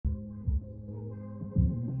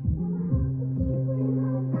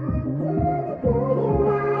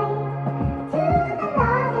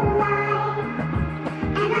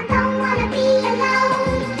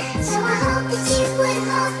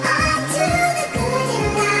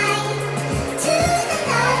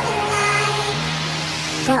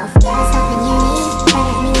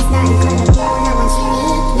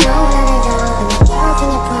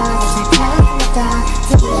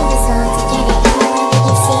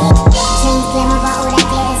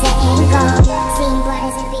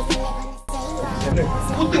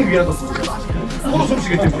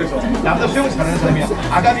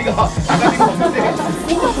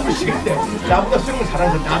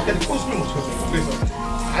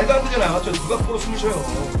문제 나왔죠. 누가 코로 숨을 쉬어요.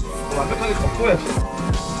 완벽하게 덮어야지.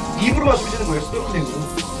 입으로만 숨 쉬는 거예요. 스노클링은.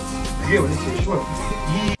 그게 원래 제일 쉬워요.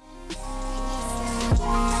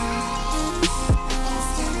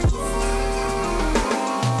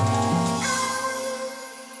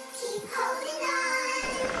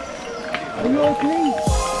 Are you okay?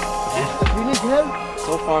 You need help?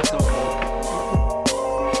 So far, so good.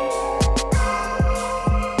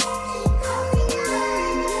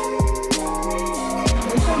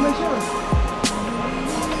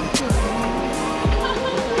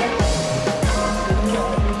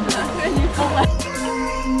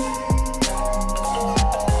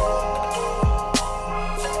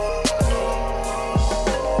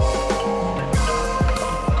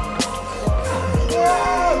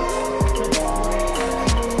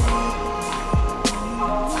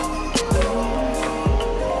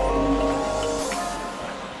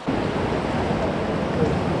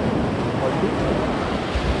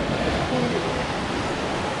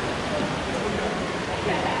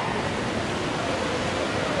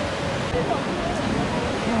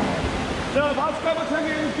 자, 마스크 한번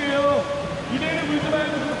착용해줄게요. 입에는 물지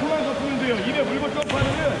말고 코만 덮으면 돼요. 입에 물고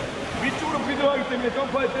점프하면은 위쪽으로 불이 들어가기 때문에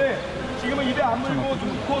점프할 때 지금은 입에 안 물고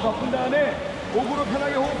코 덮은 다음에 목으로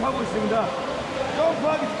편하게 호흡하고 있습니다.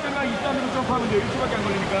 점프하기 직전에 입 다물고 점프하면 돼요. 1초밖에 안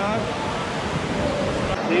걸리니까.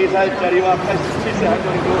 4살짜리와 87세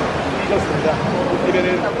할머니도 뛰셨습니다. 입에는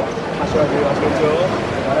하셔야 돼요. 아시겠죠?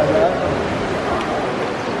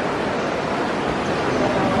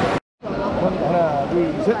 하나,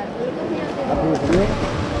 둘, 셋. 앞으로 보세요.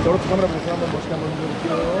 저렇게 카메라 보면서 한번 멋있게 한번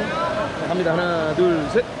해볼게요. 자, 갑니다. 하나, 둘,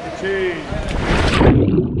 셋. 그렇지.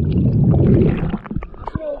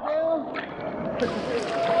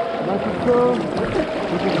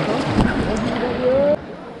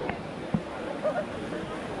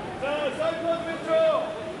 자, 사이판에 왼쪽.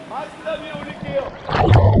 마스크 다 위에 올릴게요.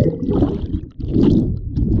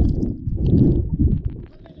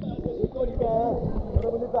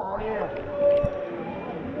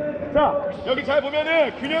 자, 여기 잘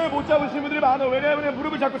보면은 균형을 못 잡으시는 분들이 많아요. 왜냐하면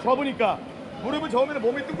무릎을 자꾸 접으니까. 무릎을 접으면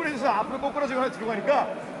몸이 뚱그레져서 앞으로 꼬꾸라지거나 뒤로 가니까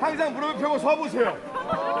항상 무릎을 펴고 서보세요.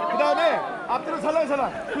 그 다음에 앞뒤로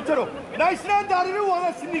살랑살랑 그처럼 날씬한 다리를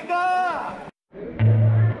원하십니까?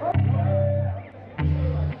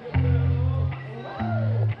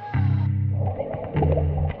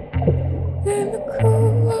 In the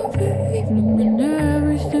cool of the evening when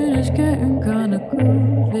everything is getting kinda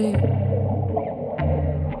groovy,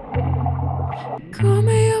 call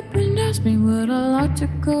me up and ask me would I like to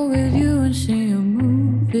go with you and see a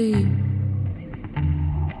movie.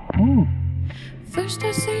 First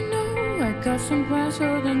I say no, I got some plans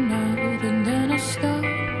for the night, and then I stop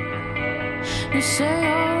and say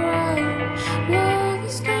alright. Love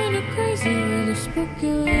is kinda crazy with a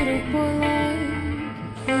spooky little boy like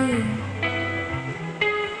you.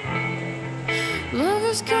 Love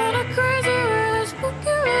is kinda crazy with a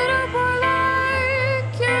spooky little boy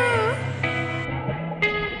like you.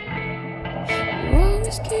 You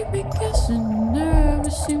always keep me guessing,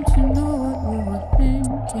 never seem to know what you were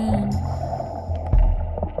thinking.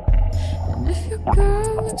 And if your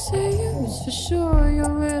girl looks at you, it's for sure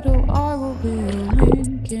your little eye will be your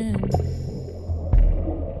Lincoln.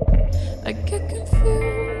 I get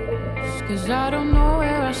confused, cause I don't know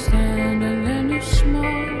where I stand, and then you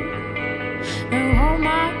smile and hold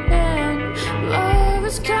my hand. Love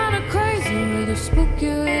is kinda crazy with a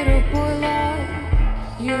spooky little boy like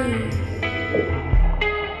you.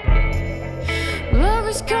 Love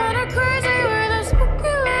is kinda crazy with a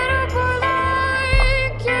spooky little boy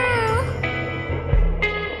like you.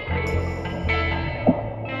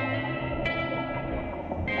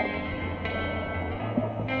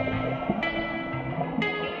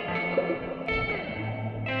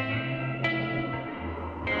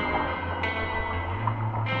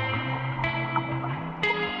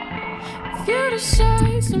 If you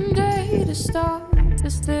decide someday to stop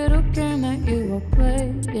this little game that you are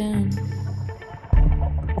playing,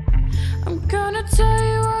 I'm gonna tell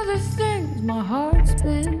you all the things my heart's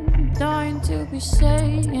been dying to be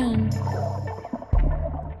saying.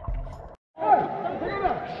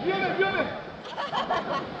 위험해.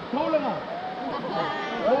 더 올라가.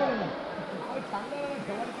 장난하는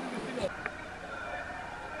대화를 좀 있으면.